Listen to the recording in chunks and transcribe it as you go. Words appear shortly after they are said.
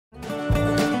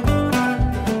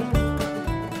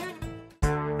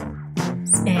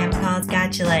calls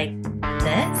got you like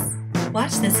this?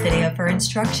 Watch this video for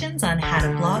instructions on how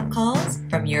to block calls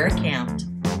from your account.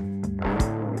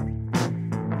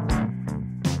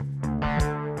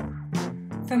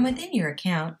 From within your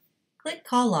account, click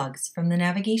Call Logs from the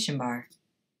navigation bar.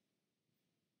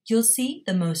 You'll see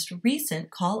the most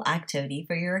recent call activity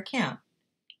for your account,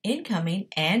 incoming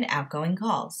and outgoing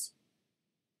calls.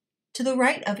 To the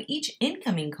right of each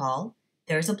incoming call,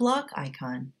 there's a block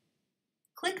icon.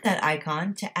 Click that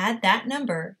icon to add that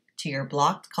number to your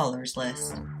blocked callers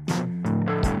list.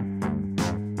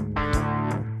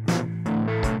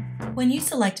 When you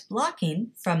select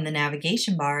blocking from the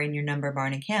navigation bar in your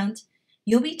NumberBarn account,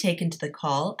 you'll be taken to the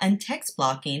call and text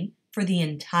blocking for the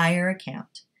entire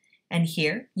account. And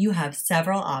here you have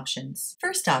several options.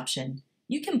 First option,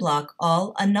 you can block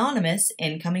all anonymous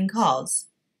incoming calls.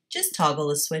 Just toggle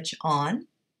the switch on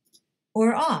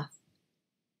or off.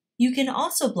 You can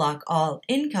also block all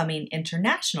incoming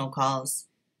international calls.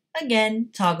 Again,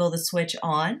 toggle the switch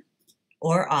on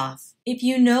or off. If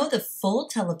you know the full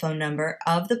telephone number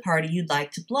of the party you'd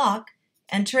like to block,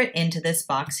 enter it into this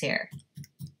box here.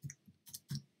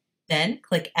 Then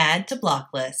click Add to Block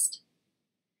List.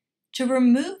 To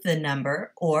remove the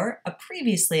number or a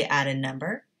previously added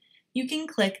number, you can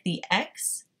click the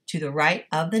X to the right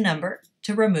of the number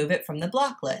to remove it from the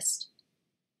block list.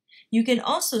 You can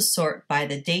also sort by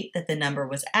the date that the number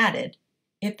was added,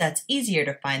 if that's easier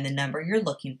to find the number you're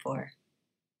looking for.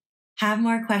 Have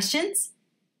more questions?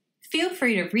 Feel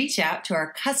free to reach out to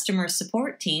our customer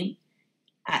support team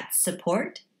at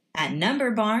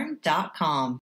support@numberbarn.com.